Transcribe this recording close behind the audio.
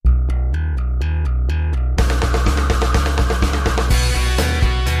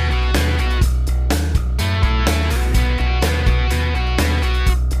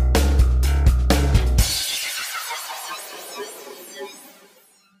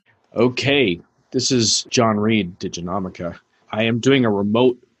Okay, this is John Reed, Diginomica. I am doing a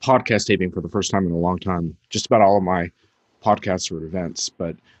remote podcast taping for the first time in a long time. Just about all of my podcasts are at events,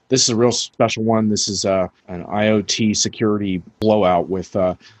 but this is a real special one. This is an IoT security blowout with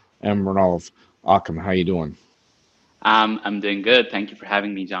M. Ronald Occam. How you doing? I'm doing good. Thank you for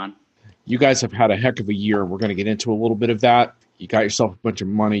having me, John. You guys have had a heck of a year. We're going to get into a little bit of that. You got yourself a bunch of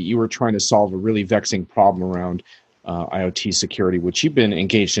money. You were trying to solve a really vexing problem around IoT security, which you've been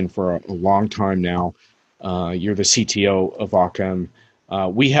engaged in for a long time now. You're the CTO of Occam.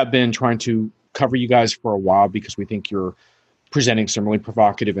 We have been trying to cover you guys for a while because we think you're presenting some really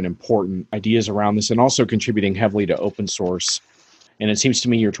provocative and important ideas around this and also contributing heavily to open source. And it seems to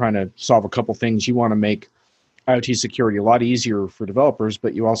me you're trying to solve a couple things. You want to make IoT security a lot easier for developers,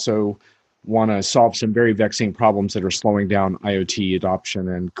 but you also want to solve some very vexing problems that are slowing down IoT adoption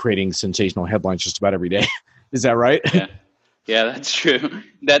and creating sensational headlines just about every day. Is that right? Yeah, yeah, that's true.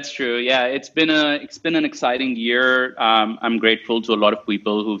 That's true. Yeah, it's been an exciting year. I'm grateful to a lot of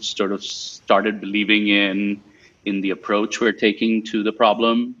people who've sort of started believing in the approach we're taking to the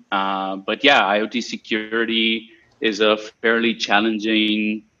problem. But yeah, IoT security is a fairly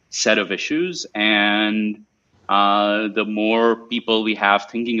challenging set of issues, and the more people we have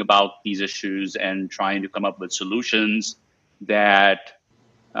thinking about these issues and trying to come up with solutions that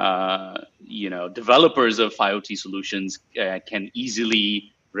developers of IoT solutions can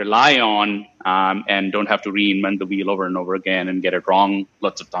easily rely on and don't have to reinvent the wheel over and over again and get it wrong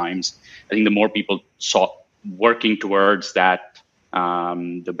lots of times. I think the more people working towards that,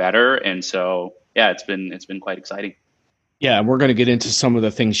 the better. And so, yeah, it's been quite exciting. Yeah, and we're going to get into some of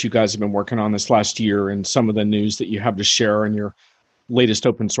the things you guys have been working on this last year and some of the news that you have to share in your latest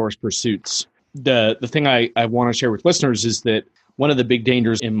open source pursuits. The thing I want to share with listeners is that one of the big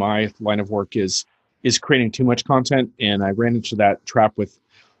dangers in my line of work is creating too much content, and I ran into that trap with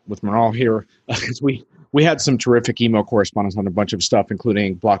Maral here because we had some terrific email correspondence on a bunch of stuff,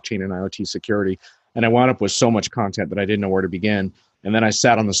 including blockchain and IoT security, and I wound up with so much content that I didn't know where to begin. And then I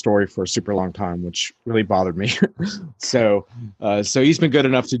sat on the story for a super long time, which really bothered me. So he's been good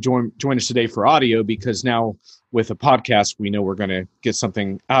enough to join us today for audio because now with a podcast, we know we're going to get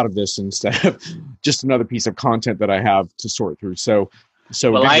something out of this instead of just another piece of content that I have to sort through. So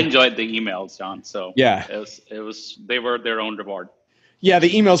Well, I enjoyed the emails, John. So yeah, it was they were their own reward. yeah, the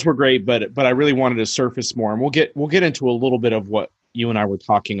emails were great, but I really wanted to surface more, and we'll get into a little bit of what you and I were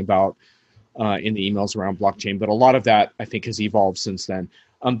talking about in the emails around blockchain, but a lot of that I think has evolved since then.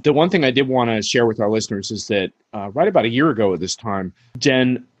 The one thing I did want to share with our listeners is that right about a year ago at this time,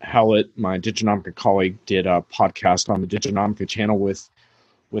 Den Howlett, my Diginomica colleague, did a podcast on the Diginomica channel with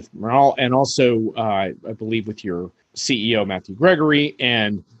Maral and also I believe with your CEO Matthew Gregory,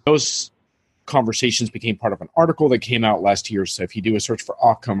 and those conversations became part of an article that came out last year. So if you do a search for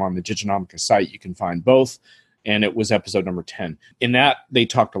Occam on the Diginomica site, you can find both. And it was episode number 10. In that, they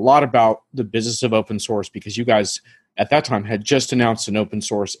talked a lot about the business of open source because you guys at that time had just announced an open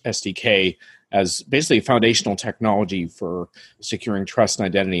source SDK as basically a foundational technology for securing trust and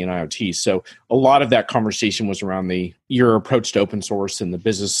identity in IoT. So a lot of that conversation was around your approach to open source and the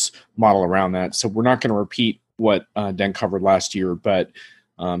business model around that. So we're not going to repeat what Den covered last year, but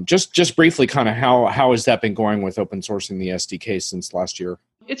just briefly, kind of how has that been going with open sourcing the SDK since last year?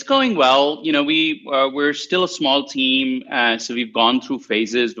 It's going well. We're still a small team, so we've gone through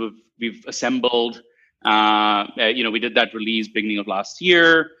phases. We've assembled. We did that release beginning of last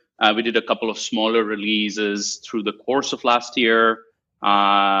year. We did a couple of smaller releases through the course of last year.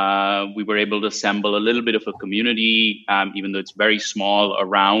 We were able to assemble a little bit of a community, even though it's very small,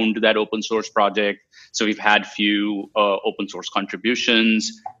 around that open source project. So we've had few open source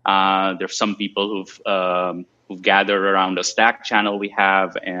contributions. There's some people who've gathered around a Slack channel we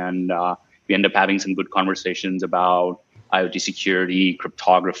have, and we end up having some good conversations about IoT security,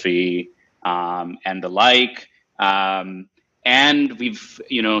 cryptography, and the like. And we've,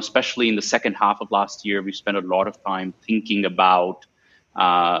 especially in the second half of last year, we've spent a lot of time thinking about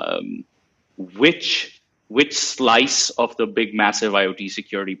which slice of the big, massive IoT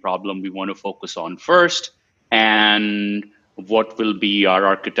security problem we want to focus on first, and what will be our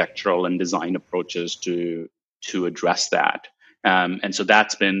architectural and design approaches to address that. And so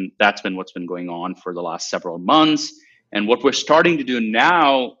that's been what's been going on for the last several months. And what we're starting to do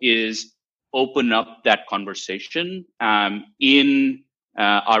now is open up that conversation in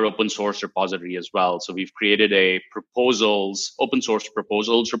our open source repository as well. So we've created a open source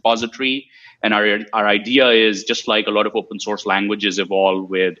proposals repository. And our idea is, just like a lot of open source languages evolve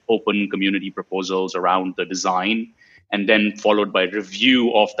with open community proposals around the design, and then followed by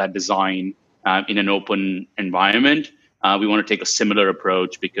review of that design in an open environment, We want to take a similar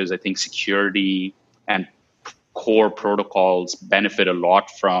approach because I think security and core protocols benefit a lot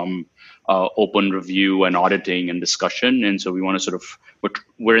from open review and auditing and discussion. And so we want to sort of,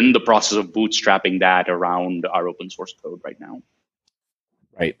 we're in the process of bootstrapping that around our open source code right now.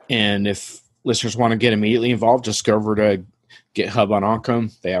 Right. And if listeners want to get immediately involved, just go over to GitHub on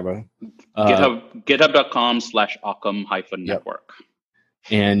Occam. They have a GitHub.com/Occam-network.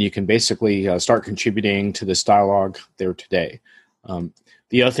 And you can basically start contributing to this dialogue there today.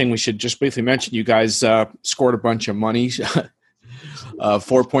 The other thing we should just briefly mention, you guys scored a bunch of money,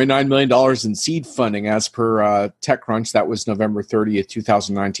 $4.9 million in seed funding as per TechCrunch. That was November 30th,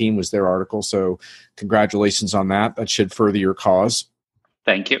 2019 was their article. So congratulations on that. That should further your cause.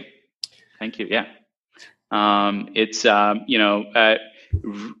 Thank you. Yeah. It's,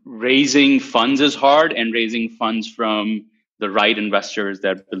 raising funds is hard, and raising funds from the right investors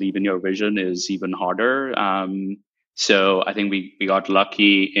that believe in your vision is even harder. So I think we got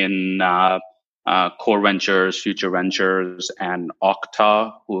lucky in Core Ventures, Future Ventures, and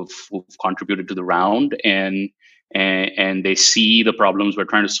Okta, who've contributed to the round, and they see the problems we're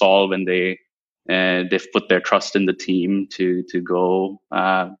trying to solve, and they've put their trust in the team to go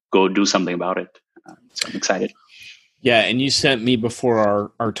do something about it. So I'm excited. Yeah, and you sent me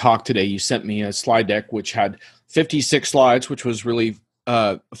before our talk today, you sent me a slide deck which had 56 slides, which was really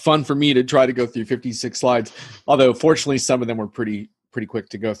fun for me to try to go through 56 slides. Although, fortunately, some of them were pretty quick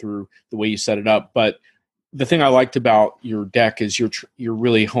to go through the way you set it up. But the thing I liked about your deck is you're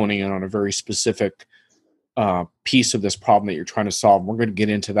really honing in on a very specific piece of this problem that you're trying to solve. We're going to get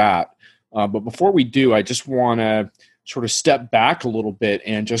into that. But before we do, I just want to sort of step back a little bit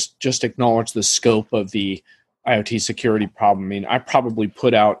and just acknowledge the scope of the IoT security problem. I mean, I probably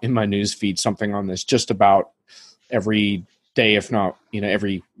put out in my news feed something on this just about every day, if not,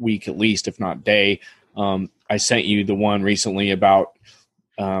 every week at least, if not day. I sent you the one recently about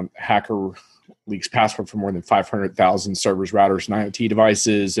hacker leaks password for more than 500,000 servers, routers, and IoT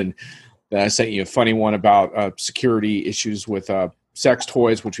devices. And then I sent you a funny one about security issues with sex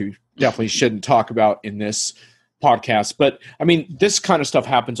toys, which we definitely shouldn't talk about in this podcast. But I mean, this kind of stuff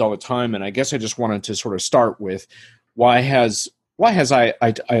happens all the time. And I guess I just wanted to sort of start with why has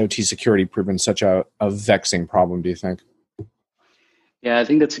IoT security proven such a vexing problem, do you think? Yeah, I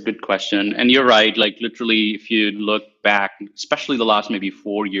think that's a good question. And you're right. Like literally, if you look back, especially the last maybe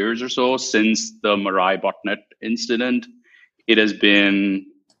 4 years or so since the Mirai botnet incident, it has been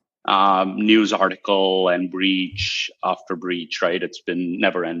news article and breach after breach, right? It's been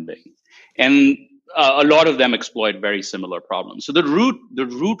never ending. And a lot of them exploit very similar problems. So the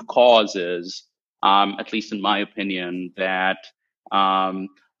root cause is, at least in my opinion, that a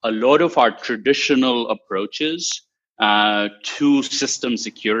lot of our traditional approaches to system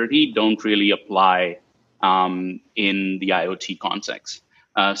security don't really apply in the IoT context.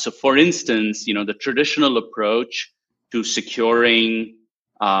 So for instance, the traditional approach to securing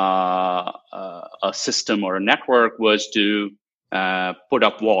a system or a network was to put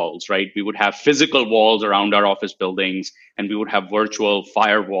up walls, right? We would have physical walls around our office buildings, and we would have virtual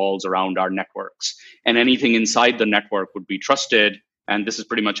firewalls around our networks. And anything inside the network would be trusted. And this is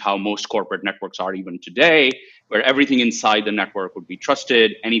pretty much how most corporate networks are even today, where everything inside the network would be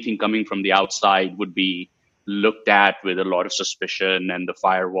trusted. Anything coming from the outside would be looked at with a lot of suspicion, and the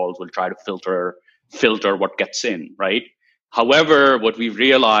firewalls will try to filter what gets in, right? However, what we've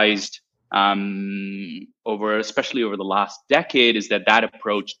realized especially over the last decade is that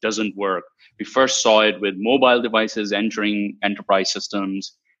approach doesn't work. We first saw it with mobile devices entering enterprise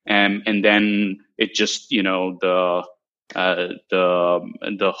systems, and then it just the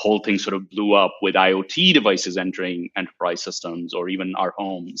whole thing sort of blew up with IoT devices entering enterprise systems or even our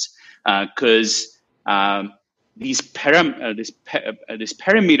homes, because these parameters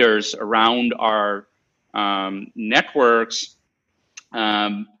around our networks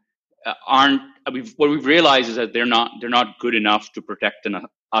what we've realized is that they're not good enough to protect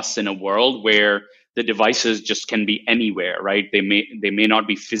us in a world where the devices just can be anywhere, right? They may not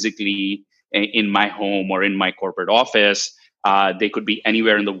be physically in my home or in my corporate office. They could be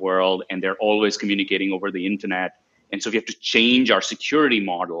anywhere in the world, and they're always communicating over the internet. And so we have to change our security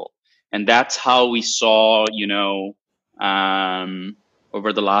model, and that's how we saw,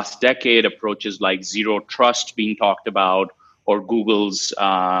 over the last decade, approaches like zero trust being talked about, or Google's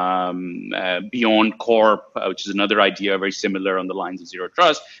Beyond Corp, which is another idea very similar on the lines of zero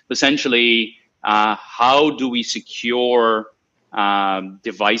trust. Essentially, how do we secure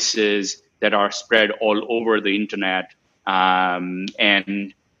devices that are spread all over the internet, and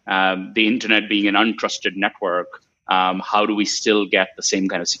the internet being an untrusted network? How do we still get the same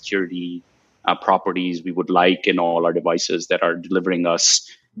kind of security properties we would like in all our devices that are delivering us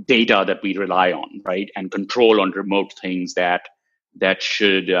data that we rely on, right? And control on remote things that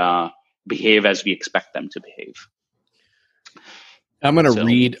should behave as we expect them to behave. I'm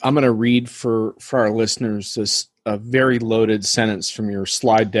going to read for our listeners this a very loaded sentence from your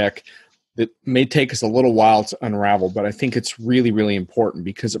slide deck that may take us a little while to unravel, but I think it's really, really important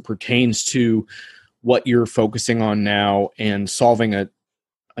because it pertains to what you're focusing on now and solving an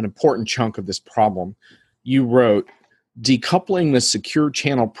important chunk of this problem. You wrote, decoupling the secure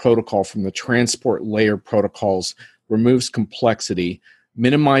channel protocol from the transport layer protocols removes complexity,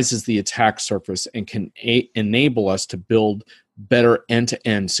 minimizes the attack surface, and can enable us to build better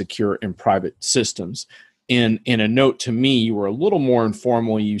end-to-end secure and private systems. And in a note to me, you were a little more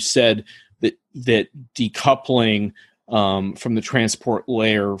informal. You said that decoupling from the transport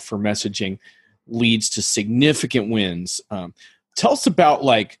layer for messaging leads to significant wins. Tell us about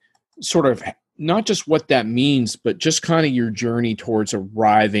sort of not just what that means, but just kind of your journey towards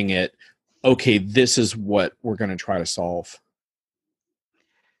arriving at, okay, this is what we're going to try to solve.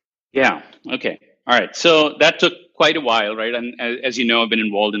 Yeah. Okay. All right. So that took quite a while, right? And as you know, I've been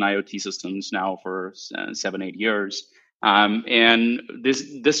involved in IoT systems now for 7-8 years. And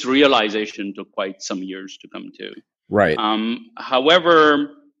this realization took quite some years to come to. Right.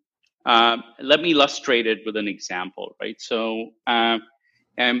 However, let me illustrate it with an example, right? So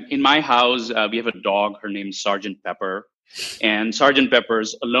in my house, we have a dog. Her name is Sergeant Pepper. And Sergeant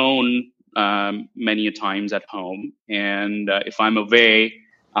Pepper's alone many a times at home. And if I'm away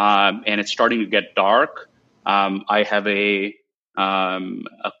and it's starting to get dark, I have a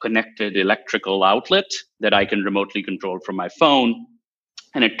connected electrical outlet that I can remotely control from my phone,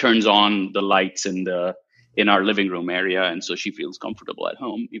 and it turns on the lights in our living room area, and so she feels comfortable at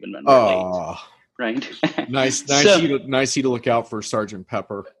home even when we're late. Right? Nice to look out for Sergeant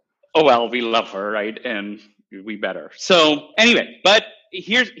Pepper. Oh well, we love her, right? And we better. So anyway, but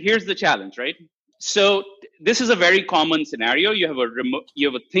here's the challenge, right? So this is a very common scenario. You have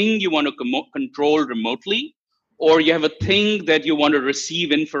a thing you want to control remotely, or you have a thing that you want to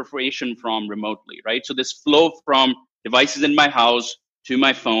receive information from remotely, right? So this flow from devices in my house to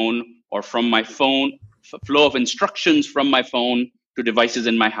my phone, or from my phone, flow of instructions from my phone to devices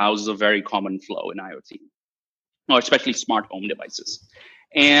in my house is a very common flow in IoT, or especially smart home devices.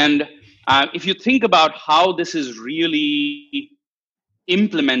 And if you think about how this is really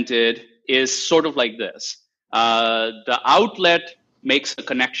implemented, is sort of like this. The outlet makes a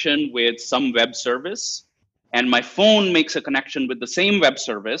connection with some web service, and my phone makes a connection with the same web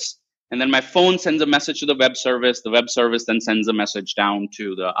service, and then my phone sends a message to the web service then sends a message down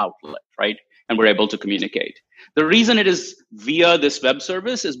to the outlet, right? And we're able to communicate. The reason it is via this web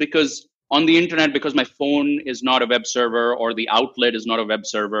service is because on the internet, because my phone is not a web server, or the outlet is not a web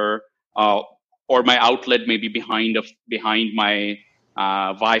server, or my outlet may be behind my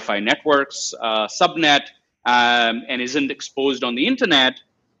Wi-Fi networks subnet and isn't exposed on the internet.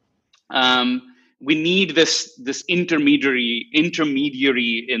 We need this intermediary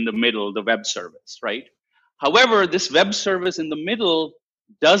in the middle, the web service, right? However, this web service in the middle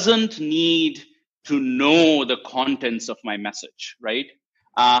doesn't need to know the contents of my message, right?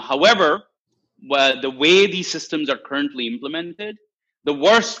 However, the way these systems are currently implemented, the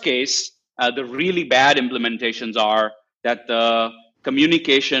worst case, the really bad implementations are that the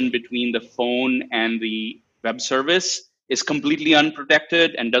communication between the phone and the web service is completely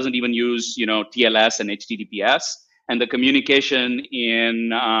unprotected and doesn't even use, TLS and HTTPS. And the communication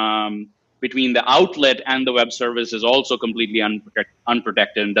between the outlet and the web service is also completely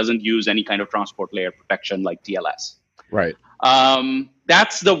unprotected and doesn't use any kind of transport layer protection like TLS. Right.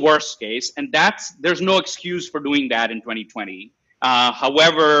 That's the worst case, and there's no excuse for doing that in 2020.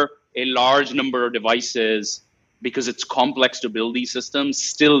 However, a large number of devices, because it's complex to build these systems,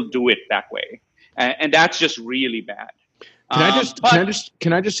 still do it that way, and that's just really bad.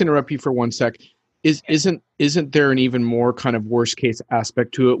 Can I just interrupt you for 1 sec? Isn't there an even more kind of worst case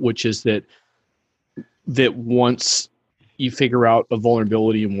aspect to it, which is that once you figure out a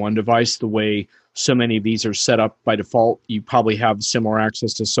vulnerability in one device, the way so many of these are set up by default, you probably have similar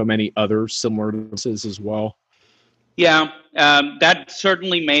access to so many other similar devices as well? Yeah, that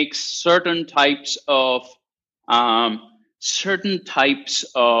certainly makes certain types of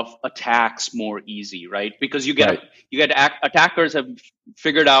attacks more easy, right? Because you get attackers have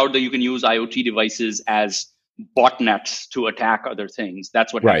figured out that you can use IoT devices as botnets to attack other things.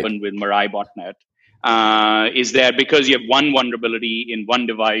 That's what happened with Mirai botnet. Is that because you have one vulnerability in one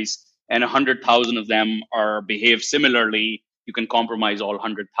device and 100,000 of them behave similarly, you can compromise all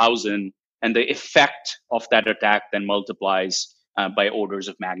 100,000, and the effect of that attack then multiplies by orders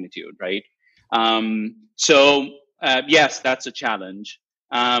of magnitude, right? Yes, that's a challenge.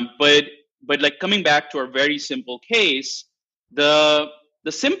 But like coming back to our very simple case, the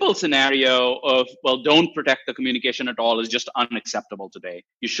simple scenario of, well, don't protect the communication at all is just unacceptable today.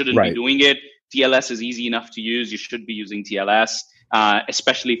 You shouldn't be doing it. TLS is easy enough to use. You should be using TLS,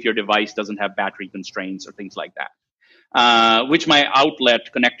 especially if your device doesn't have battery constraints or things like that. Which my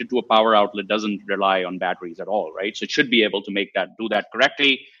outlet connected to a power outlet doesn't rely on batteries at all, right? So it should be able to do that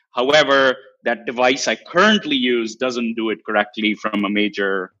correctly. However, that device I currently use doesn't do it correctly from a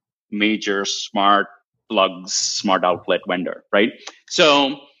major smart plugs, smart outlet vendor, right?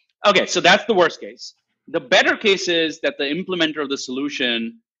 So, okay, so that's the worst case. The better case is that the implementer of the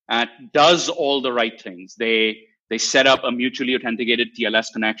solution does all the right things. They set up a mutually authenticated TLS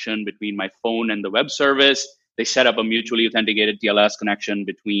connection between my phone and the web service. They set up a mutually authenticated TLS connection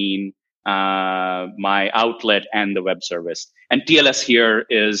between my outlet and the web service. And TLS here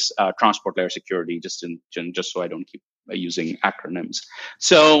is transport layer security, just so I don't keep using acronyms.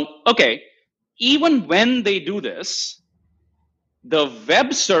 So, okay, even when they do this, the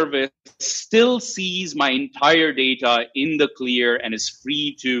web service still sees my entire data in the clear and is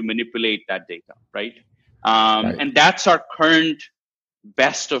free to manipulate that data, right? And that's our current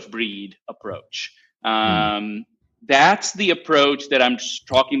best of breed approach. That's the approach that I'm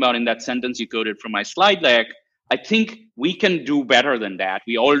talking about in that sentence you quoted from my slide deck. I think we can do better than that.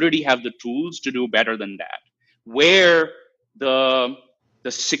 We already have the tools to do better than that, where the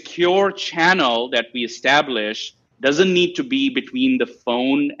secure channel that we establish doesn't need to be between the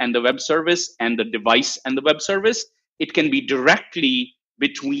phone and the web service and the device and the web service. It can be directly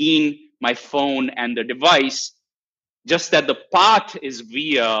between my phone and the device, just that the path is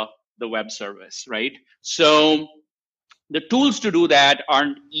via the web service, right? So the tools to do that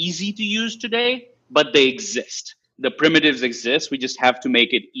aren't easy to use today, but they exist. The primitives exist. We just have to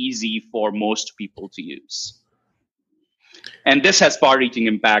make it easy for most people to use. And this has far-reaching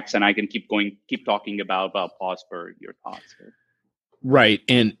impacts, and I can keep talking about pause for your thoughts here. Right,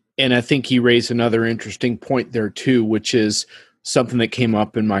 and I think he raised another interesting point there too, which is something that came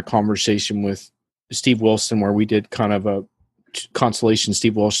up in my conversation with Steve Wilson, where we did kind of a Constellation.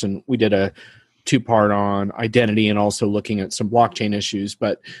 Steve Wilson, we did a two-part on identity and also looking at some blockchain issues.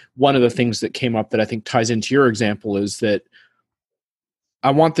 But one of the things that came up that I think ties into your example is that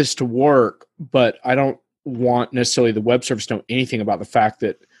I want this to work, but I don't want necessarily the web service to know anything about the fact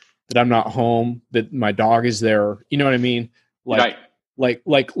that I'm not home, that my dog is there. You know what I mean? Like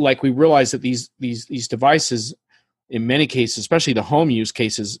we realize that these devices, in many cases, especially the home use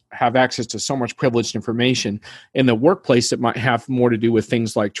cases, have access to so much privileged information. In the workplace, it might have more to do with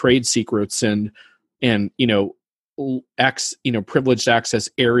things like trade secrets and privileged access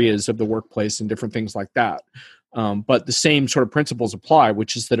areas of the workplace and different things like that. But the same sort of principles apply,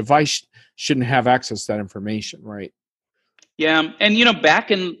 which is the device shouldn't have access to that information, right? Yeah, and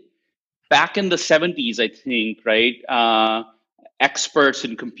back in the 70s, I think, right, experts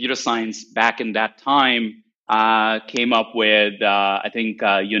in computer science back in that time came up with, I think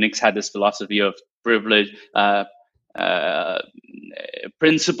Unix had this philosophy of privilege,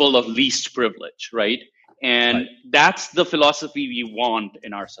 principle of least privilege, right? And that's the philosophy we want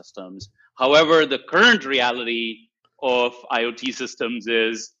in our systems. However, the current reality of IoT systems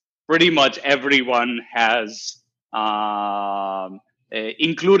is pretty much everyone has,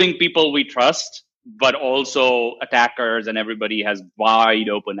 including people we trust, but also attackers, and everybody has wide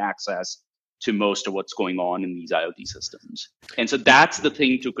open access to most of what's going on in these IoT systems. And so that's the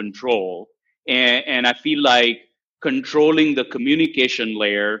thing to control. And I feel like controlling the communication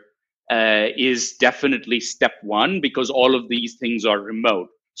layer is definitely step one, because all of these things are remote.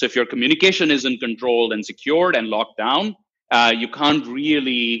 So if your communication isn't controlled and secured and locked down, you can't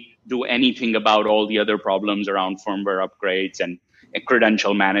really do anything about all the other problems around firmware upgrades and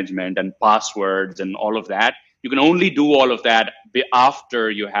credential management and passwords and all of that. You can only do all of that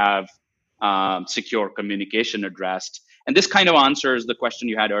after you have secure communication addressed. And this kind of answers the question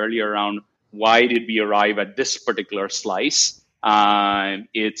you had earlier around why did we arrive at this particular slice?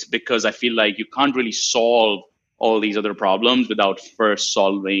 It's because I feel like you can't really solve all these other problems without first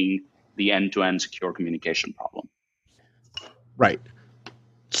solving the end-to-end secure communication problem. Right.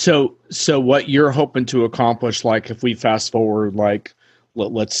 So what you're hoping to accomplish, like if we fast forward, like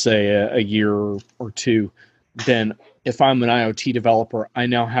let's say a year or two, then if I'm an IoT developer, I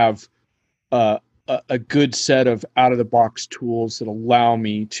now have a good set of out-of-the-box tools that allow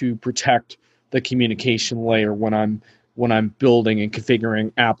me to protect the communication layer when I'm building and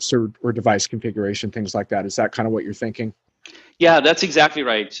configuring apps or device configuration, things like that. Is that kind of what you're thinking? Yeah, that's exactly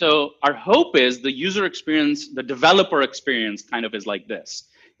right. So our hope is the user experience, the developer experience kind of is like this.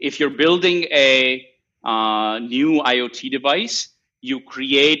 if you're building a new IoT device, you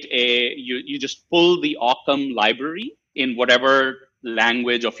just pull the Occam library in whatever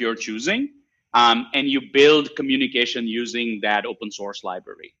language of your choosing, and you build communication using that open source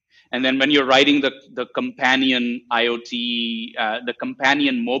library. And then when you're writing the companion IoT, the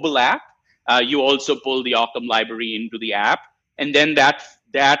companion mobile app, you also pull the Occam library into the app. And then that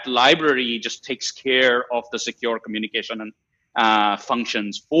library just takes care of the secure communication and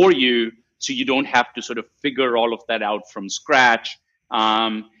functions for you. So you don't have to sort of figure all of that out from scratch,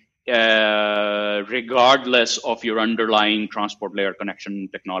 regardless of your underlying transport layer connection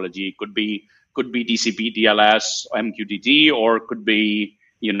technology. Could be TCP, DLS, MQTT, or could be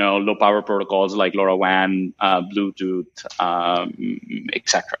low power protocols like LoRaWAN, Bluetooth,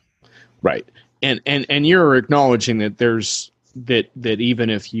 etc. Right, and you're acknowledging that there's that even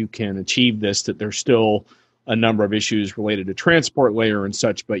if you can achieve this, that there's still a number of issues related to transport layer and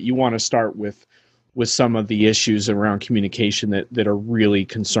such. But you want to start with some of the issues around communication that are really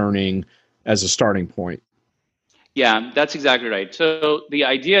concerning as a starting point. Yeah, that's exactly right. So the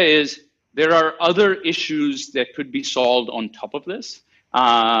idea is there are other issues that could be solved on top of this.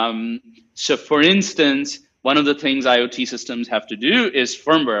 So for instance, one of the things IoT systems have to do is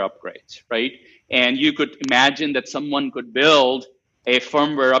firmware upgrades, right? And you could imagine that someone could build a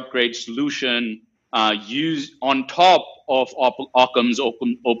firmware upgrade solution used on top of Occam's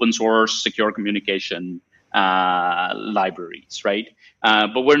open source secure communication libraries, right?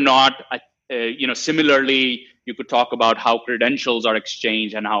 But we're not, similarly, you could talk about how credentials are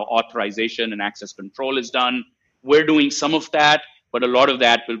exchanged and how authorization and access control is done. We're doing some of that, but a lot of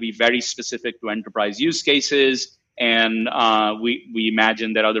that will be very specific to enterprise use cases. And we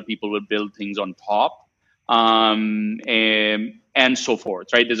imagine that other people will build things on top, and so forth,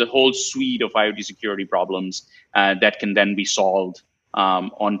 right? There's a whole suite of IoT security problems that can then be solved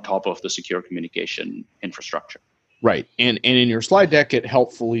on top of the secure communication infrastructure. Right. And in your slide deck, it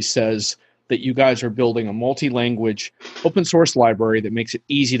helpfully says that you guys are building a multi-language open source library that makes it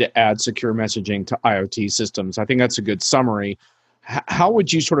easy to add secure messaging to IoT systems. I think that's a good summary. How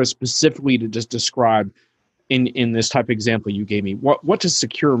would you sort of specifically to just describe in this type of example you gave me, what does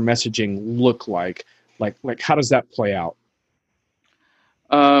secure messaging look like? Like how does that play out?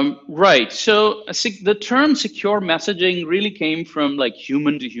 Right. So the term secure messaging really came from like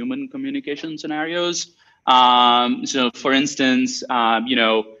human to human communication scenarios. So for instance,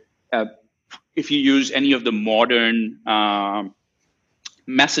 if you use any of the modern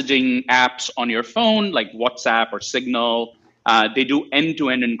messaging apps on your phone, like WhatsApp or Signal, they do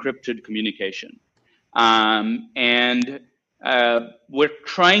end-to-end encrypted communication. And we're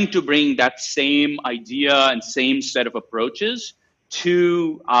trying to bring that same idea and same set of approaches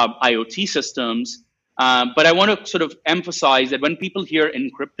to IoT systems. But I want to sort of emphasize that when people hear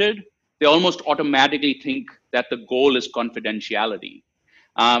encrypted, they almost automatically think that the goal is confidentiality.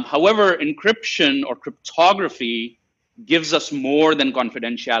 However, encryption or cryptography gives us more than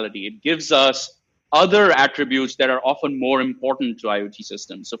confidentiality. It gives us other attributes that are often more important to IoT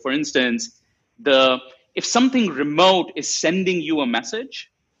systems. So for instance, if something remote is sending you a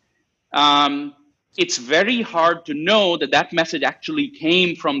message, it's very hard to know that message actually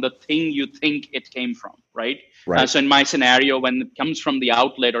came from the thing you think it came from, right? So in my scenario, when it comes from the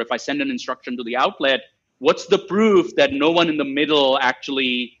outlet, or if I send an instruction to the outlet, what's the proof that no one in the middle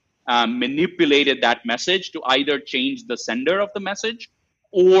actually manipulated that message to either change the sender of the message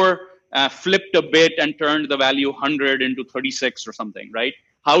or flipped a bit and turned the value 100 into 36 or something, right?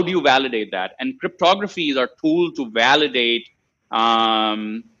 How do you validate that? And cryptography is our tool to validate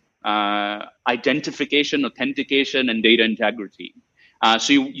identification, authentication, and data integrity.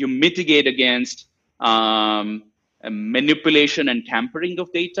 So you mitigate against manipulation and tampering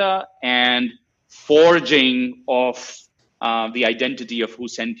of data and forging of the identity of who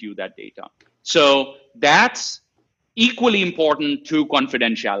sent you that data. So that's equally important to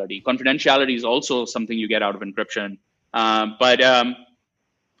confidentiality. Confidentiality is also something you get out of encryption, but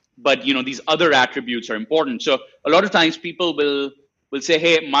these other attributes are important. So a lot of times people will say,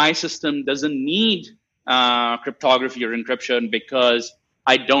 hey, my system doesn't need cryptography or encryption because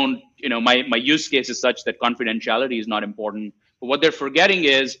I don't, my use case is such that confidentiality is not important. But what they're forgetting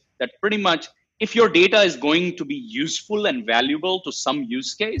is that pretty much if your data is going to be useful and valuable to some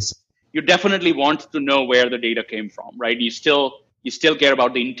use case, you definitely want to know where the data came from, right? You still care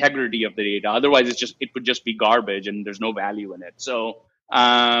about the integrity of the data. Otherwise, it could just be garbage and there's no value in it. So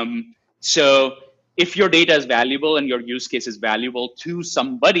if your data is valuable and your use case is valuable to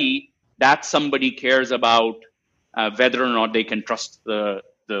somebody, that somebody cares about whether or not they can trust the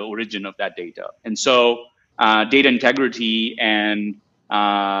origin of that data. And so data integrity and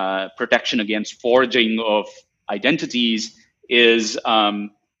protection against forging of identities is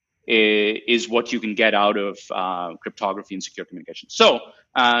what you can get out of cryptography and secure communication. So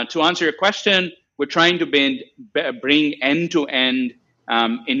to answer your question, we're trying to bring end-to-end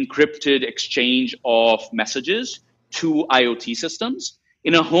encrypted exchange of messages to IoT systems.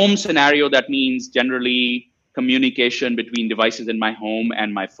 In a home scenario, that means generally communication between devices in my home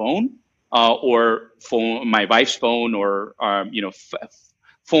and my phone, or my wife's phone, or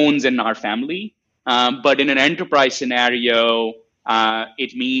phones in our family. But in an enterprise scenario,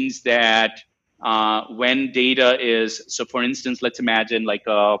 it means that when data is, so for instance, let's imagine like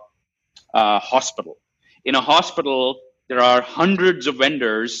a hospital. In a hospital, there are hundreds of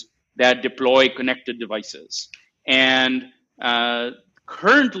vendors that deploy connected devices. And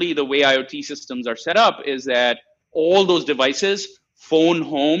currently, the way IoT systems are set up is that all those devices phone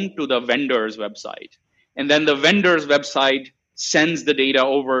home to the vendor's website. And then the vendor's website sends the data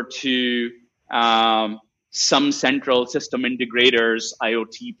over to some central system integrator's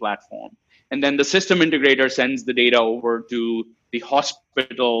IoT platform. And then the system integrator sends the data over to the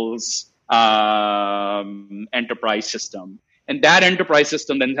hospital's enterprise system. And that enterprise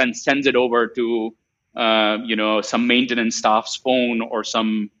system then sends it over to some maintenance staff's phone or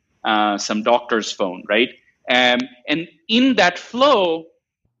some doctor's phone, right? And in that flow,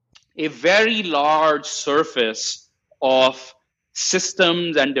 a very large surface of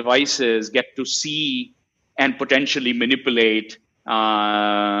systems and devices get to see and potentially manipulate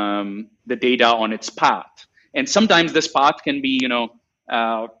the data on its path. And sometimes this path can be,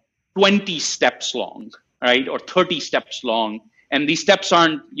 20 steps long, right? Or 30 steps long. And these steps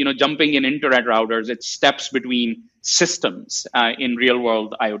aren't, jumping in internet routers. It's steps between systems in real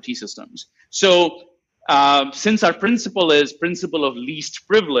world IoT systems. So since our principle is principle of least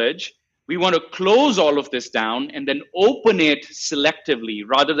privilege, we want to close all of this down and then open it selectively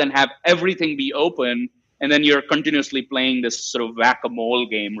rather than have everything be open. And then you're continuously playing this sort of whack-a-mole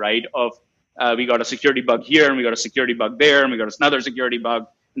game, right? Of we got a security bug here and we got a security bug there and we got another security bug.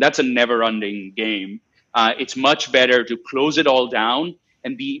 And that's a never-ending game. It's much better to close it all down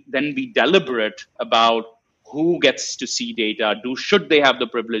and then be deliberate about who gets to see data. Should they have the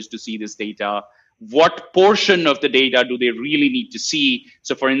privilege to see this data? What portion of the data do they really need to see?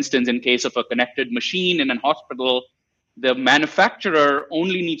 So for instance, in case of a connected machine in a hospital, the manufacturer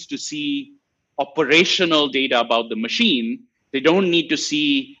only needs to see operational data about the machine. They don't need to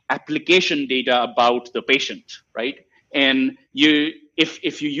see application data about the patient, right? And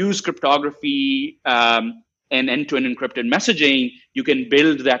if you use cryptography and end-to-end encrypted messaging, you can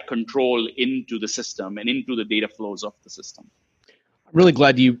build that control into the system and into the data flows of the system. I'm really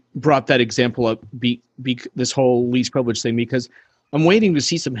glad you brought that example up, this whole least privilege thing, because I'm waiting to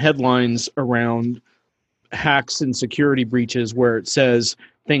see some headlines around hacks and security breaches where it says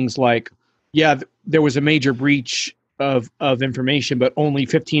things like, yeah, there was a major breach of information, but only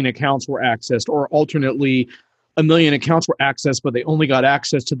 15 accounts were accessed, or alternately, 1 million accounts were accessed, but they only got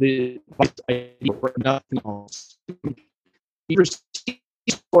access to the ID or nothing else.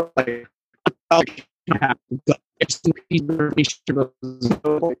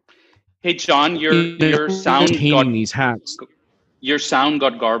 Hey, John, your sound these hacks. Your sound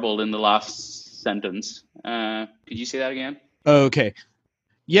got garbled in the last sentence. Could you say that again? Okay.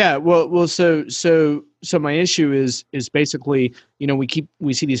 Yeah. Well. So my issue is basically,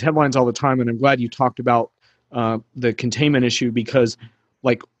 we see these headlines all the time, and I'm glad you talked about the containment issue, because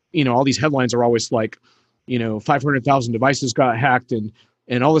all these headlines are always like, 500,000 devices got hacked and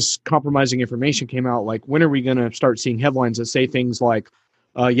all this compromising information came out. Like, when are we going to start seeing headlines that say things like,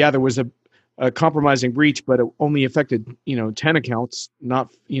 there was a compromising breach, but it only affected, 10 accounts, not,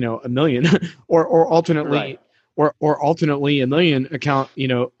 1 million, or alternately, right. or alternately 1 million account,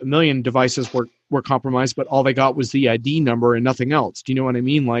 1 million devices were compromised, but all they got was the ID number and nothing else. Do you know what I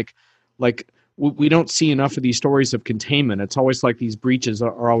mean? Like we don't see enough of these stories of containment. It's always like these breaches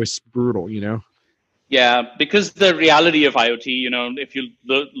are always brutal, Yeah, because the reality of IoT, if you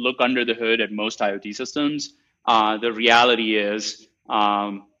look under the hood at most IoT systems, the reality is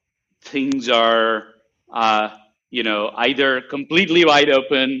things are, either completely wide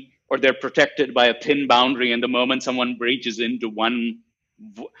open or they're protected by a thin boundary. And the moment someone breaches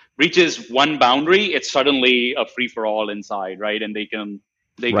one boundary, it's suddenly a free for all inside, right? And they can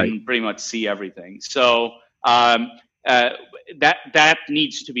pretty much see everything. So that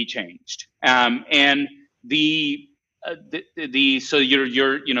needs to be changed. And so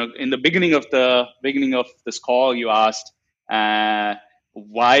you're in the beginning of this call, you asked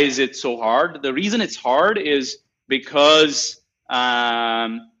why is it so hard? The reason it's hard is because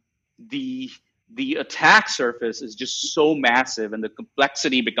the attack surface is just so massive and the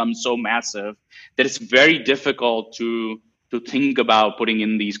complexity becomes so massive that it's very difficult to think about putting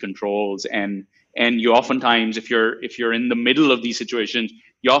in these controls. And you oftentimes, if you're in the middle of these situations,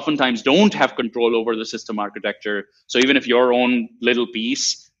 you oftentimes don't have control over the system architecture. So even if your own little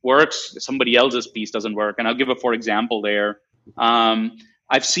piece works, somebody else's piece doesn't work. And I'll give a for example there.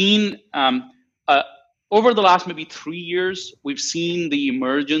 I've seen over the last maybe 3 years, we've seen the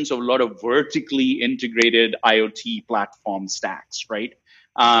emergence of a lot of vertically integrated IoT platform stacks, right?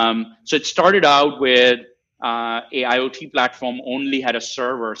 So it started out with a IoT platform only had a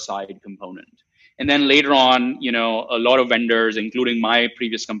server side component. And then later on, a lot of vendors, including my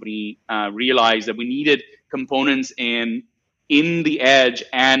previous company, realized that we needed components in the edge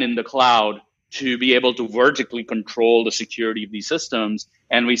and in the cloud to be able to vertically control the security of these systems.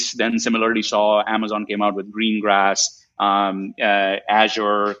 And we then similarly saw Amazon came out with Greengrass,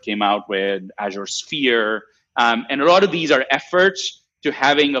 Azure came out with Azure Sphere. And a lot of these are efforts to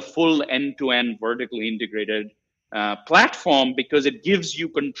having a full end-to-end vertically integrated platform because it gives you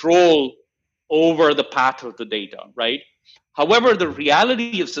control over the path of the data, right? However, the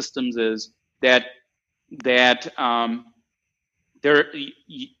reality of systems is that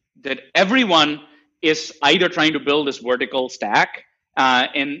everyone is either trying to build this vertical stack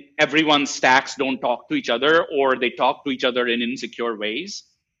and everyone's stacks don't talk to each other, or they talk to each other in insecure ways,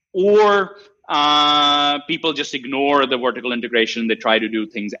 or people just ignore the vertical integration. They try to do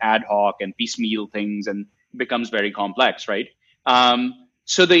things ad hoc and piecemeal things, and it becomes very complex, right?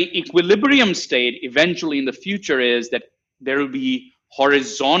 So the equilibrium state eventually in the future is that there will be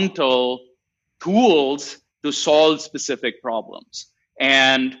horizontal tools to solve specific problems.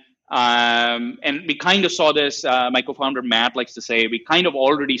 And we kind of saw this, my co-founder Matt likes to say, we kind of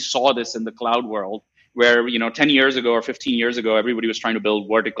already saw this in the cloud world where, 10 years ago or 15 years ago, everybody was trying to build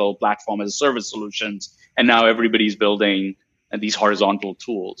vertical platform as a service solutions. And now everybody's building these horizontal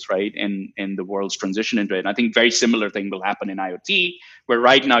tools, right? And the world's transition into it. And I think very similar thing will happen in IoT, where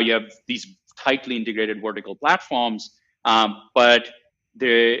right now you have these tightly integrated vertical platforms, but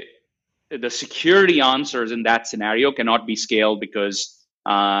the security answers in that scenario cannot be scaled because,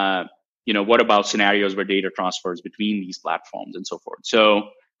 what about scenarios where data transfers between these platforms and so forth? So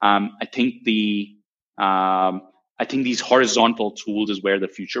I think these horizontal tools is where the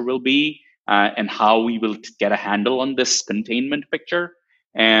future will be, and how we will get a handle on this containment picture.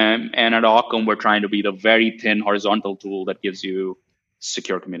 And at Occam, we're trying to be the very thin horizontal tool that gives you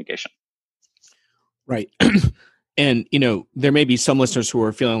secure communication. Right. And, there may be some listeners who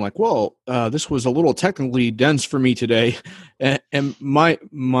are feeling like, well, this was a little technically dense for me today. And my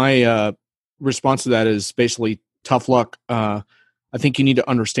response to that is basically tough luck. I think you need to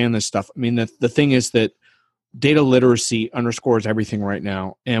understand this stuff. I mean, the thing is that data literacy underscores everything right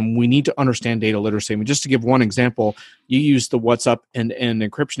now. And we need to understand data literacy. I mean, just to give one example, you used the WhatsApp and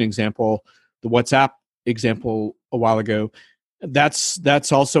encryption example, the WhatsApp example a while ago.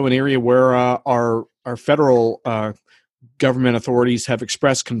 That's also an area where our federal government authorities have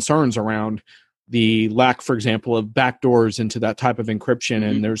expressed concerns around the lack, for example, of backdoors into that type of encryption. Mm-hmm.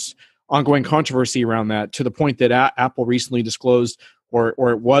 And there's ongoing controversy around that, to the point that Apple recently disclosed,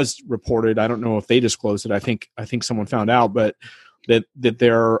 or it was reported, I don't know if they disclosed it, I think someone found out, but that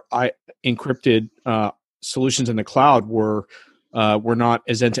their encrypted solutions in the cloud were not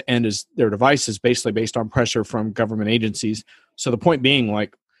as end-to-end as their devices, basically based on pressure from government agencies. So the point being,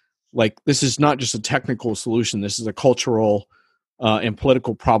 like this is not just a technical solution. This is a cultural and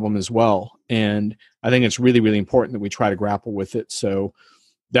political problem as well. And I think it's really, really important that we try to grapple with it. So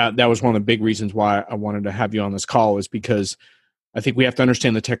that was one of the big reasons why I wanted to have you on this call, is because I think we have to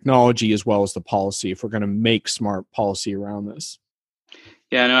understand the technology as well as the policy if we're going to make smart policy around this.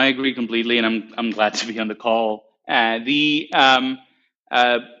 Yeah, no, I agree completely, and I'm glad to be on the call. The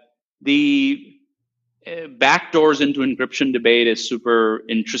backdoors into encryption debate is super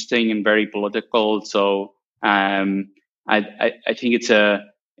interesting and very political. So I think it's a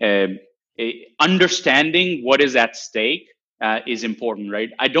understanding what is at stake is important,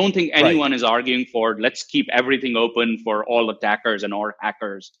 right? I don't think anyone is arguing for let's keep everything open for all attackers and all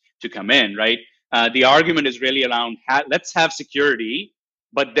hackers to come in, right? The argument is really around let's have security,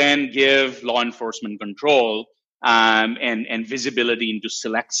 but then give law enforcement control and visibility into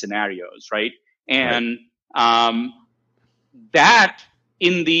select scenarios, right? And that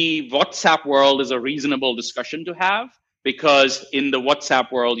in the WhatsApp world is a reasonable discussion to have, because in the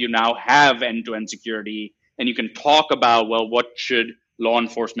WhatsApp world, you now have end-to-end security, and you can talk about, well, what should law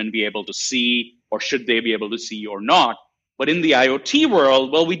enforcement be able to see, or should they be able to see or not? But in the IoT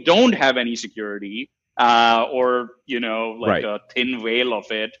world, well, we don't have any security or, a thin veil of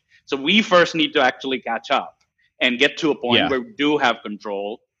it. So we first need to actually catch up and get to a point Yeah. where we do have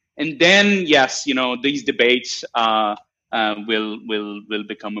control. And then, yes, these debates will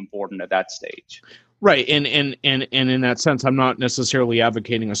become important at that stage. Right, and in that sense, I'm not necessarily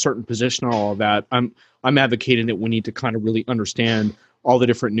advocating a certain position on all of that. I'm advocating that we need to kind of really understand all the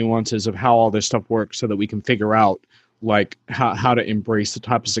different nuances of how all this stuff works, so that we can figure out like how to embrace the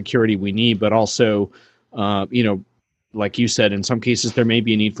type of security we need, but also, like you said, in some cases there may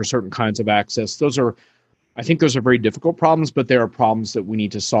be a need for certain kinds of access. I think those are very difficult problems, but there are problems that we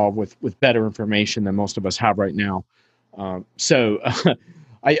need to solve with better information than most of us have right now. So.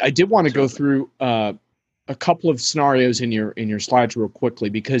 I did want to go through a couple of scenarios in your slides real quickly,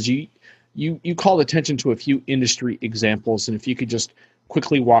 because you called attention to a few industry examples, and if you could just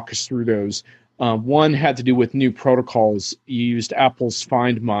quickly walk us through those. One had to do with new protocols. You used Apple's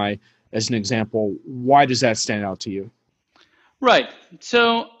Find My as an example. Why does that stand out to you? Right.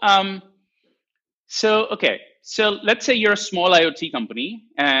 So okay. So let's say you're a small IoT company.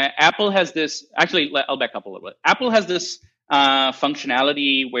 Apple has this. Actually, I'll back up a little bit. Apple has this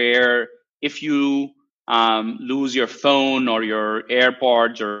functionality where if you lose your phone or your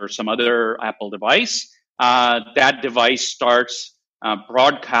AirPods or some other Apple device, that device starts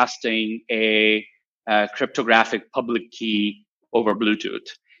broadcasting a cryptographic public key over Bluetooth.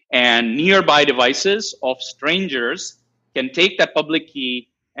 And nearby devices of strangers can take that public key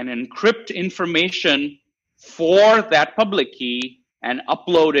and encrypt information for that public key and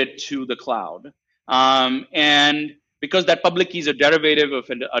upload it to the cloud. And because that public key is a derivative of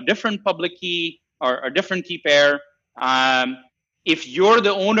a different public key or a different key pair, if you're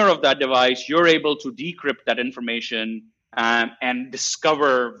the owner of that device, you're able to decrypt that information and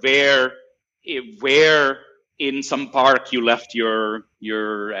discover where in some park you left your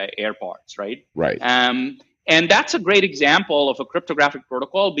AirPods, right? Right. And that's a great example of a cryptographic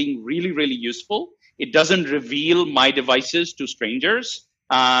protocol being really, really useful. It doesn't reveal my devices to strangers,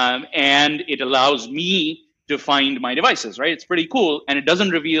 and it allows me to find my devices, right? It's pretty cool. And it doesn't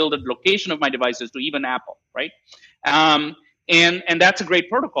reveal the location of my devices to even Apple, right? And that's a great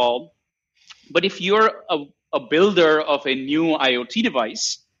protocol. But if you're a builder of a new IoT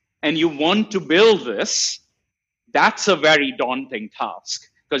device and you want to build this, that's a very daunting task,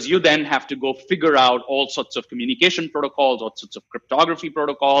 because you then have to go figure out all sorts of communication protocols, all sorts of cryptography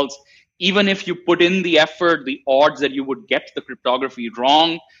protocols. Even if you put in the effort, the odds that you would get the cryptography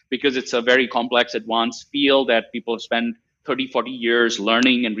wrong, because it's a very complex, advanced field that people spend 30, 40 years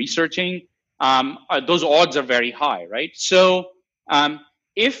learning and researching, those odds are very high, right? So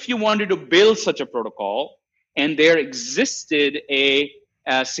if you wanted to build such a protocol and there existed a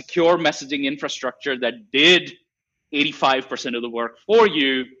secure messaging infrastructure that did 85% of the work for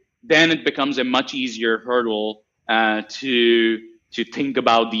you, then it becomes a much easier hurdle to think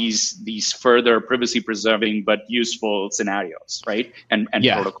about these further privacy preserving but useful scenarios, right? And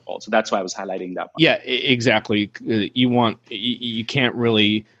protocols. So that's why I was highlighting that one. Yeah, exactly. You can't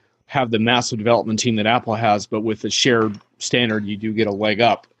really have the massive development team that Apple has, but with a shared standard, you do get a leg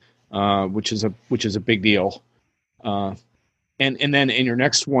up, which is a big deal. And then in your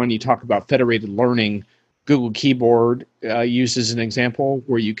next one, you talk about federated learning. Google Keyboard used as an example,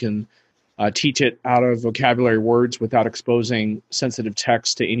 where you can teach it out of vocabulary words without exposing sensitive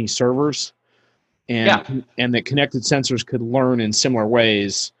text to any servers, and that connected sensors could learn in similar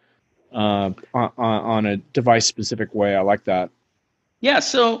ways on a device-specific way. I like that. Yeah.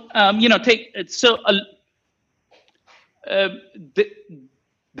 So the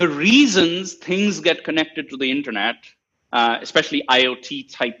reasons things get connected to the internet, especially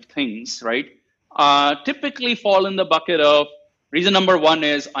IoT type things, right, typically fall in the bucket of reason number one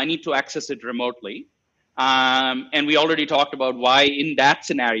is I need to access it remotely. And we already talked about why in that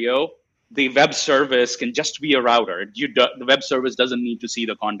scenario, the web service can just be a router. The web service doesn't need to see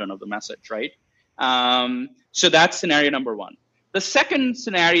the content of the message, right? So that's scenario number one. The second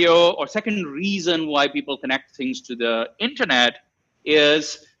scenario or second reason why people connect things to the internet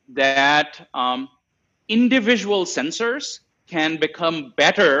is that individual sensors can become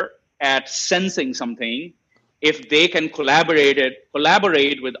better at sensing something if they can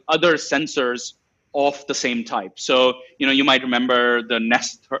collaborate with other sensors of the same type. So, you might remember the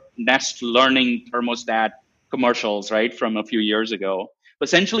Nest Learning thermostat commercials, right, from a few years ago.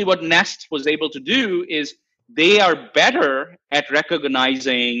 Essentially, what Nest was able to do is they are better at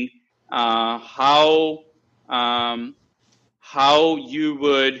recognizing how you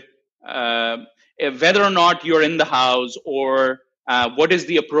would, whether or not you're in the house, or what is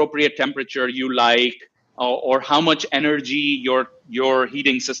the appropriate temperature you like, or how much energy your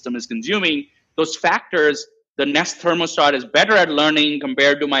heating system is consuming. Those factors the Nest thermostat is better at learning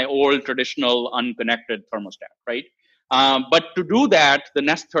compared to my old traditional unconnected thermostat, right? But to do that, the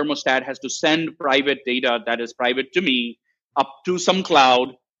Nest thermostat has to send private data that is private to me up to some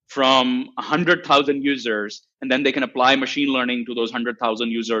cloud from 100,000 users, and then they can apply machine learning to those 100,000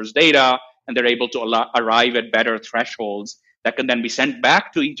 users' data, and they're able to arrive at better thresholds that can then be sent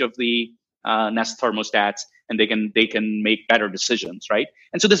back to each of the Nest thermostats, and they can make better decisions, right?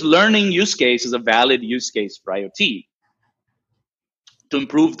 And so this learning use case is a valid use case for IoT to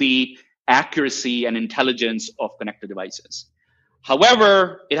improve the accuracy and intelligence of connected devices.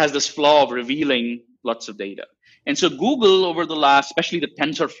 However, it has this flaw of revealing lots of data. And so Google, over the last, especially the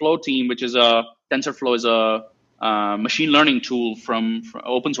TensorFlow team, TensorFlow is a machine learning tool from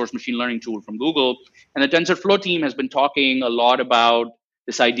open source machine learning tool from Google. And the TensorFlow team has been talking a lot about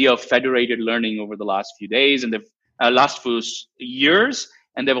this idea of federated learning over the last few days and the last few years.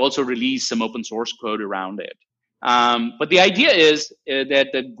 And they've also released some open source code around it. But the idea is that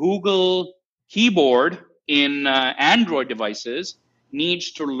the Google keyboard in Android devices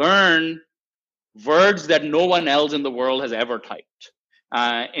needs to learn words that no one else in the world has ever typed.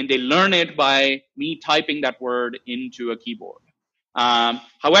 And they learn it by me typing that word into a keyboard.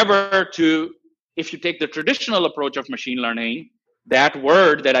 However, if you take the traditional approach of machine learning, that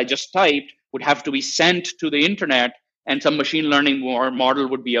word that I just typed would have to be sent to the internet, and some machine learning model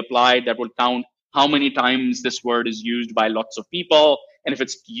would be applied that would count how many times this word is used by lots of people. And if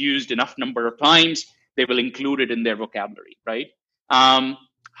it's used enough number of times, they will include it in their vocabulary, right?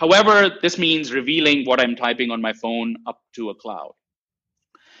 However, this means revealing what I'm typing on my phone up to a cloud.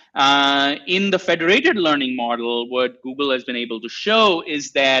 In the federated learning model, what Google has been able to show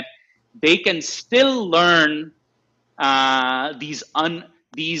is that they can still learn these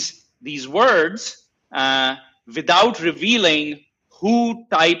words without revealing who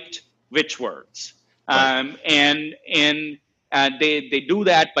typed which words. And they do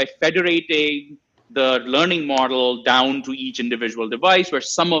that by federating the learning model down to each individual device, where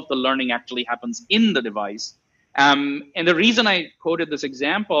some of the learning actually happens in the device. And the reason I quoted this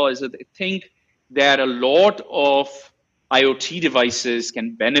example is that I think that a lot of IoT devices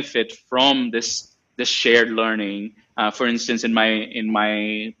can benefit from this shared learning. For instance, in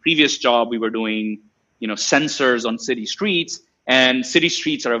my previous job, we were doing sensors on city streets, and city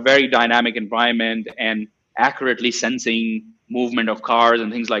streets are a very dynamic environment, and accurately sensing movement of cars and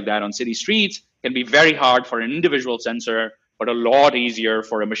things like that on city streets can be very hard for an individual sensor, but a lot easier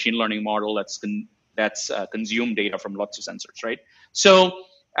for a machine learning model that's consumed data from lots of sensors, right? So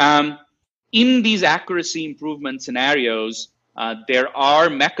in these accuracy improvement scenarios, there are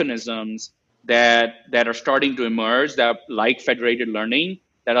mechanisms that are starting to emerge that, like federated learning,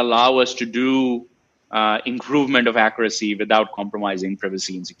 that allow us to do improvement of accuracy without compromising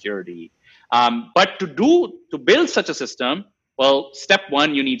privacy and security. But to build such a system, well, step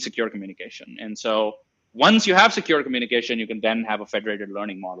one, you need secure communication. And so once you have secure communication, you can then have a federated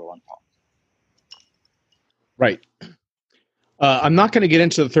learning model on top. Right. I'm not going to get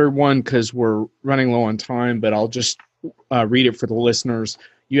into the third one because we're running low on time, but I'll just read it for the listeners.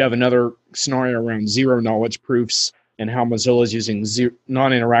 You have another scenario around zero knowledge proofs and how Mozilla is using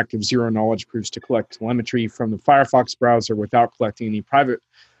non-interactive zero knowledge proofs to collect telemetry from the Firefox browser without collecting any private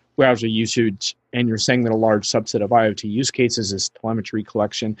browser usage. And you're saying that a large subset of IoT use cases is telemetry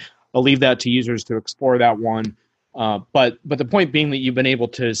collection. I'll leave that to users to explore that one. But the point being that you've been able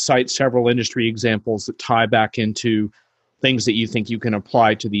to cite several industry examples that tie back into things that you think you can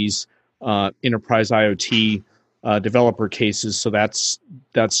apply to these enterprise IoT developer cases. So that's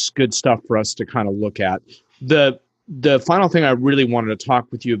good stuff for us to kind of look at. The final thing I really wanted to talk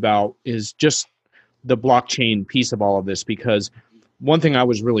with you about is just the blockchain piece of all of this, because one thing I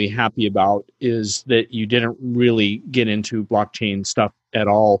was really happy about is that you didn't really get into blockchain stuff at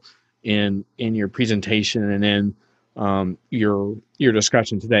all in your presentation and in your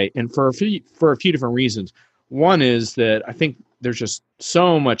discussion today, and for a few different reasons. One is that I think there's just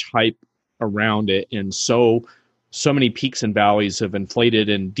so much hype around it, and so many peaks and valleys of inflated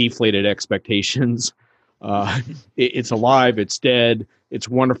and deflated expectations. It's alive, it's dead, it's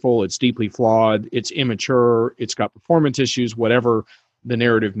wonderful, it's deeply flawed, it's immature, it's got performance issues, whatever the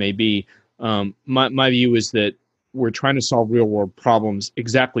narrative may be. My view is that we're trying to solve real world problems.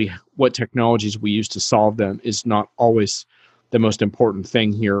 Exactly what technologies we use to solve them is not always the most important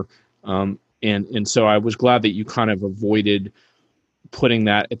thing here. And so I was glad that you kind of avoided putting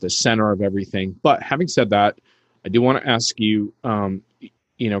that at the center of everything. But having said that, I do want to ask you, kind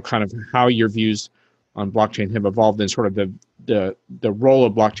of how your views on blockchain have evolved and sort of the role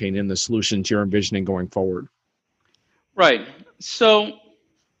of blockchain in the solutions you're envisioning going forward. Right. So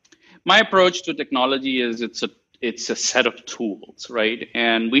my approach to technology is it's a set of tools, right?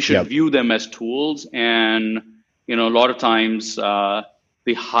 And we should Yep. view them as tools. And a lot of times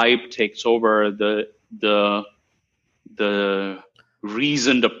the hype takes over the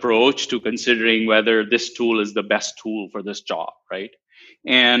reasoned approach to considering whether this tool is the best tool for this job, right?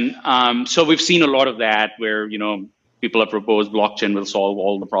 And so we've seen a lot of that where people have proposed blockchain will solve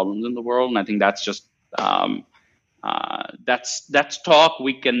all the problems in the world, and I think that's just that's talk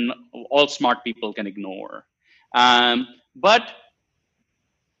all smart people can ignore. But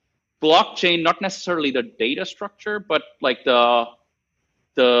blockchain, not necessarily the data structure, but like the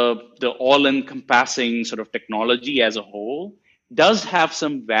all-encompassing sort of technology as a whole, does have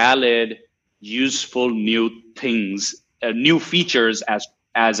some valid, useful new things, new features as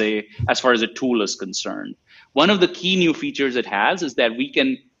far as a tool is concerned. One of the key new features it has is that we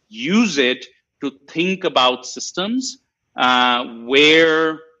can use it to think about systems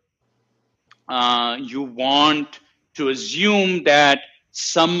where you want to assume that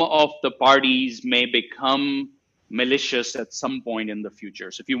some of the parties may become malicious at some point in the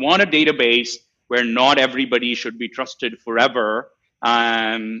future. So if you want a database where not everybody should be trusted forever,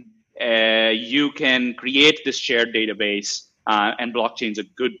 you can create this shared database, and blockchain is a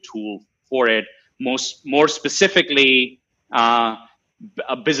good tool for it. More specifically,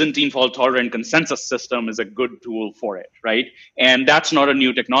 a Byzantine fault-tolerant consensus system is a good tool for it, right? And that's not a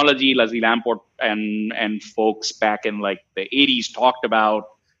new technology. Leslie Lamport and folks back in like the 80s talked about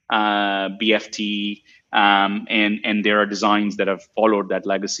BFT, and there are designs that have followed that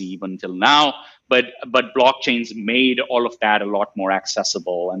legacy even till now. But blockchains made all of that a lot more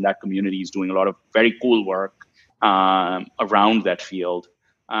accessible, and that community is doing a lot of very cool work around that field.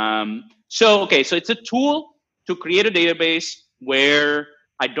 So it's a tool to create a database where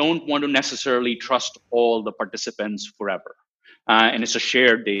I don't want to necessarily trust all the participants forever. And it's a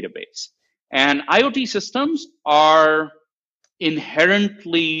shared database. And IoT systems are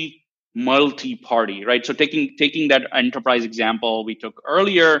inherently multi-party, right? So taking that enterprise example we took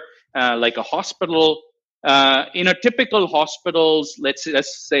earlier, like a hospital, in a typical hospitals, let's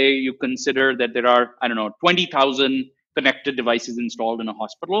say you consider that there are, 20,000 connected devices installed in a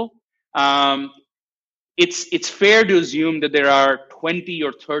hospital. It's fair to assume that there are 20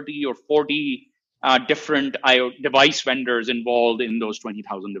 or 30 or 40 different device vendors involved in those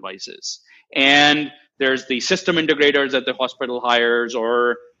 20,000 devices. And there's the system integrators that the hospital hires,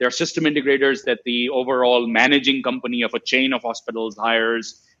 or there are system integrators that the overall managing company of a chain of hospitals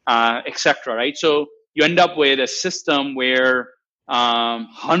hires, et cetera, right? So you end up with a system where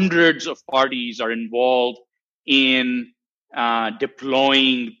hundreds of parties are involved in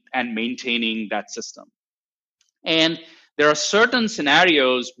deploying and maintaining that system. And there are certain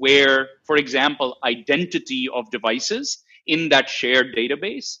scenarios where, for example, identity of devices in that shared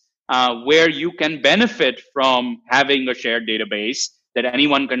database, where you can benefit from having a shared database that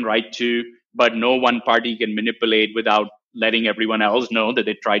anyone can write to, but no one party can manipulate without letting everyone else know that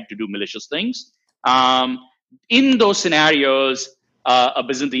they tried to do malicious things. In those scenarios, a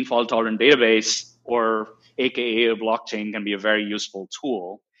Byzantine fault-tolerant database, or AKA a blockchain, can be a very useful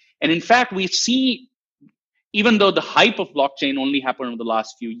tool. And in fact, we see, even though the hype of blockchain only happened over the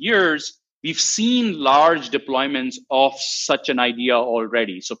last few years, we've seen large deployments of such an idea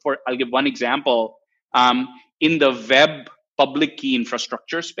already. So I'll give one example. In the web public key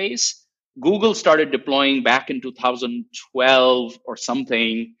infrastructure space, Google started deploying back in 2012 or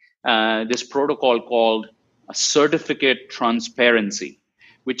something, this protocol called a certificate transparency,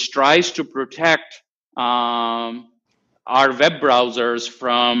 which tries to protect our web browsers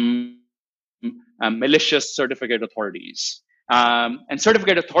from malicious certificate authorities. And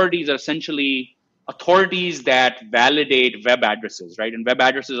certificate authorities are essentially authorities that validate web addresses, right? And web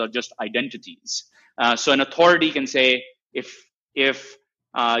addresses are just identities. So an authority can say, if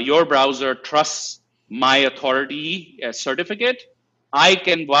your browser trusts my authority certificate, I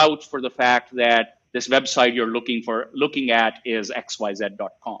can vouch for the fact that this website you're looking at is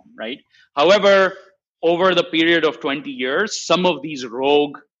xyz.com, right? However, over the period of 20 years, some of these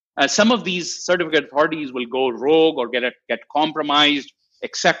certificate authorities will go rogue or get compromised,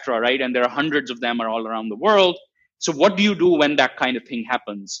 etc., right? And there are hundreds of them all around the world. So what do you do when that kind of thing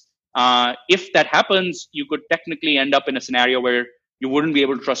happens? If that happens, you could technically end up in a scenario where you wouldn't be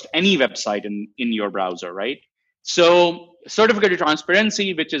able to trust any website in your browser, right? So certificate of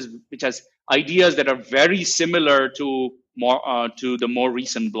transparency, which has ideas that are very similar to the more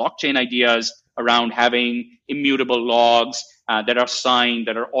recent blockchain ideas around having immutable logs that are signed,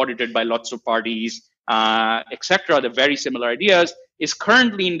 that are audited by lots of parties, etc. The very similar ideas is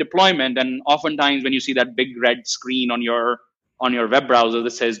currently in deployment, and oftentimes when you see that big red screen on your on your web browser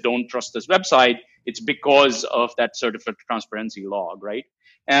that says don't trust this website, it's because of that certificate transparency log, right?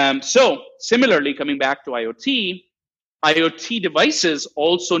 So similarly, coming back to IoT devices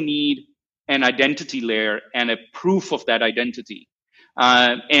also need an identity layer and a proof of that identity.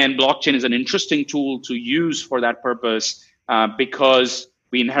 And blockchain is an interesting tool to use for that purpose because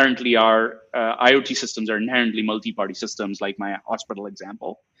we inherently are, IoT systems are inherently multi-party systems, like my hospital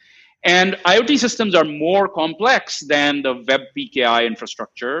example. And IoT systems are more complex than the web PKI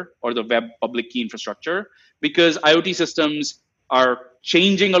infrastructure or the web public key infrastructure because IoT systems are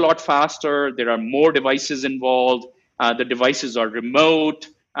changing a lot faster. There are more devices involved. The devices are remote,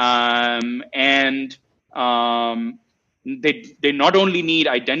 and they not only need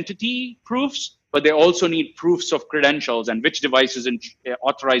identity proofs, but they also need proofs of credentials and which device is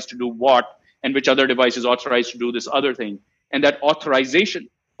authorized to do what, and which other device is authorized to do this other thing. And that authorization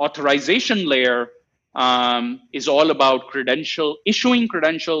layer is all about issuing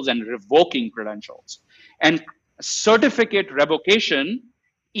credentials and revoking credentials. And certificate revocation,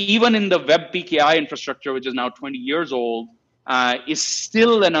 even in the web PKI infrastructure, which is now 20 years old, is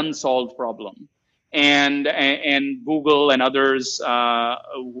still an unsolved problem. And Google and others,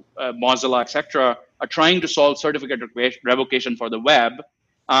 Mozilla, etc., are trying to solve certificate revocation for the web.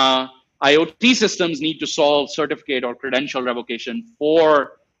 IoT systems need to solve certificate or credential revocation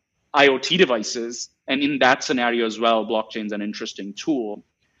for IoT devices. And in that scenario as well, blockchain is an interesting tool.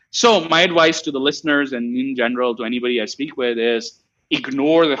 So my advice to the listeners and in general to anybody I speak with is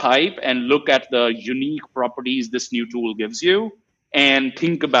ignore the hype and look at the unique properties this new tool gives you and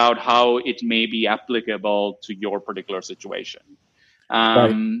think about how it may be applicable to your particular situation.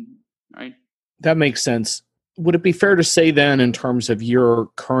 Right. That makes sense. Would it be fair to say then, in terms of your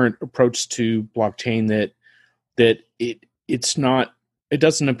current approach to blockchain, that it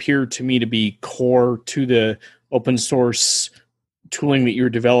doesn't appear to me to be core to the open source tooling that you're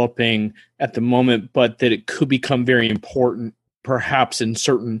developing at the moment, but that it could become very important, perhaps in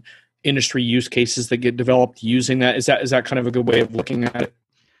certain industry use cases that get developed using that? Is that kind of a good way of looking at it?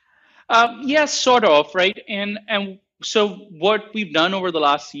 Yes, sort of, right? And so what we've done over the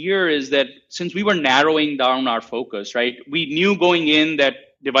last year is that since we were narrowing down our focus, right, we knew going in that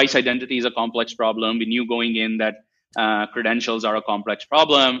device identity is a complex problem. We knew going in that credentials are a complex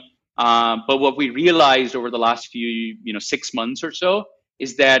problem. But what we realized over the last few, 6 months or so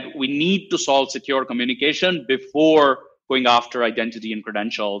is that we need to solve secure communication before going after identity and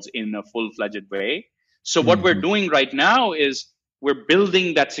credentials in a full-fledged way. So what we're doing right now is we're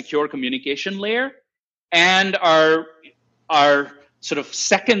building that secure communication layer, and our sort of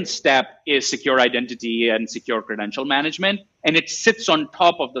second step is secure identity and secure credential management, and it sits on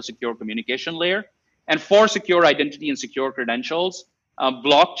top of the secure communication layer. And for secure identity and secure credentials,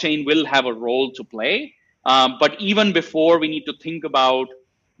 blockchain will have a role to play. But even before we need to think about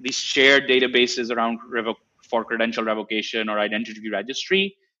these shared databases around for credential revocation or identity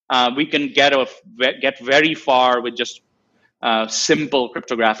registry, we can get very far with just simple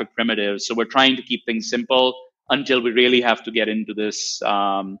cryptographic primitives. So we're trying to keep things simple until we really have to get into this,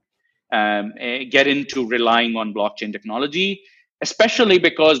 get into relying on blockchain technology, especially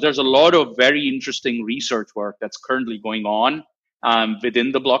because there's a lot of very interesting research work that's currently going on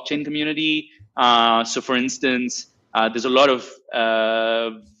within the blockchain community. So for instance, there's a lot of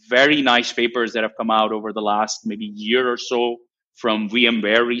very nice papers that have come out over the last maybe year or so from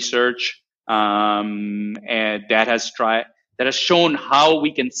VMware research, and that has shown how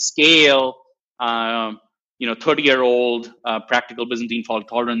we can scale 30-year-old practical Byzantine fault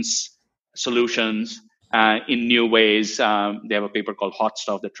tolerance solutions in new ways. They have a paper called Hot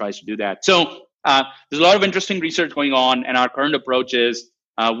Stuff that tries to do that. So there's a lot of interesting research going on, and our current approach is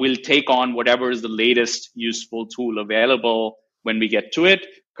we'll take on whatever is the latest useful tool available when we get to it.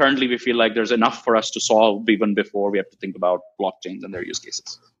 Currently, we feel like there's enough for us to solve even before we have to think about blockchains and their use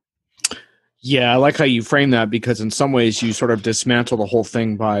cases. Yeah, I like how you frame that, because in some ways you sort of dismantle the whole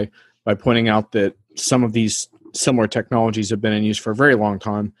thing by pointing out that some of these similar technologies have been in use for a very long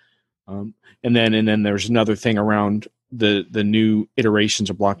time. And then there's another thing around the new iterations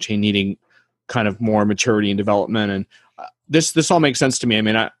of blockchain needing kind of more maturity and development. And this all makes sense to me. I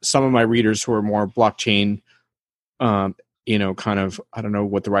mean, some of my readers who are more blockchain, kind of, I don't know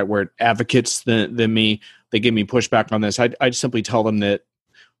what the right word, advocates than me, they give me pushback on this. I'd simply tell them that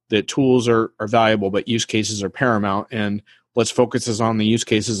tools are valuable, but use cases are paramount, and let's focus on the use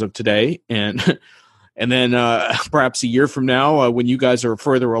cases of today. And then perhaps a year from now, when you guys are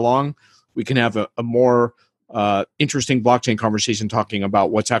further along, we can have a more interesting blockchain conversation talking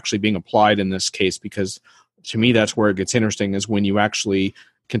about what's actually being applied in this case, because to me, that's where it gets interesting, is when you actually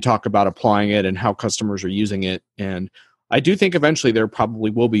can talk about applying it and how customers are using it. And I do think eventually there probably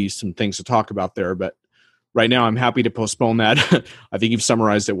will be some things to talk about there, but right now I'm happy to postpone that. I think you've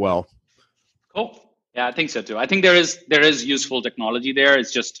summarized it well. Cool. Yeah, I think so too. I think there is useful technology there.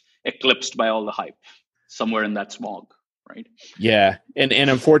 It's just eclipsed by all the hype somewhere in that smog, right? Yeah. And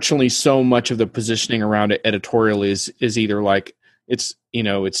unfortunately, so much of the positioning around it editorial is either like it's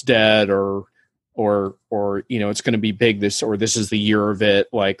dead or it's going to be big this is the year of it.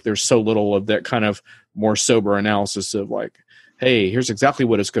 Like there's so little of that kind of more sober analysis of like, hey, here's exactly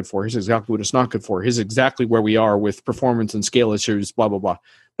what it's good for. Here's exactly what it's not good for. Here's exactly where we are with performance and scale issues, blah, blah, blah.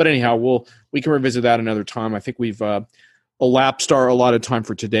 But anyhow, we can revisit that another time. I think we've elapsed our allotted time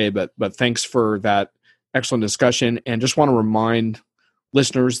for today, but thanks for that excellent discussion. And just want to remind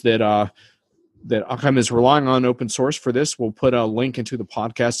listeners that Occam is relying on open source for this. We'll put a link into the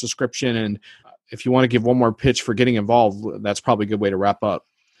podcast description. And if you want to give one more pitch for getting involved, that's probably a good way to wrap up.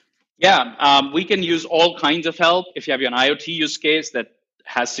 Yeah, we can use all kinds of help. If you have an IoT use case that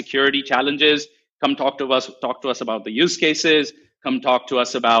has security challenges, come talk to us. Talk to us about the use cases. Come talk to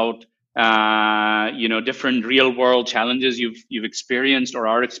us about different real world challenges you've experienced or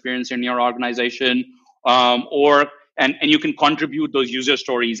are experiencing in your organization. And you can contribute those user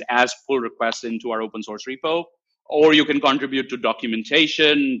stories as pull requests into our open source repo, or you can contribute to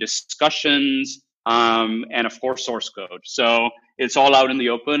documentation, discussions, and of course source code. So it's all out in the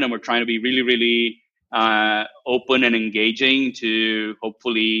open, and we're trying to be really, really open and engaging to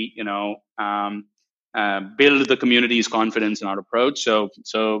hopefully build the community's confidence in our approach. So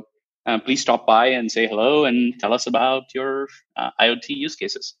please stop by and say hello and tell us about your IoT use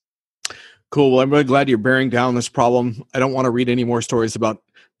cases. Cool. Well, I'm really glad you're bearing down this problem. I don't want to read any more stories about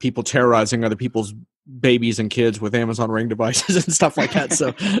people terrorizing other people's babies and kids with Amazon Ring devices and stuff like that.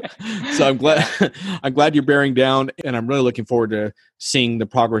 So I'm glad you're bearing down, and I'm really looking forward to seeing the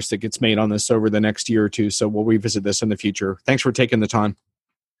progress that gets made on this over the next year or two. So we'll revisit this in the future. Thanks for taking the time.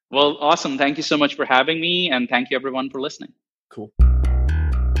 Well, awesome. Thank you so much for having me, and thank you everyone for listening. Cool.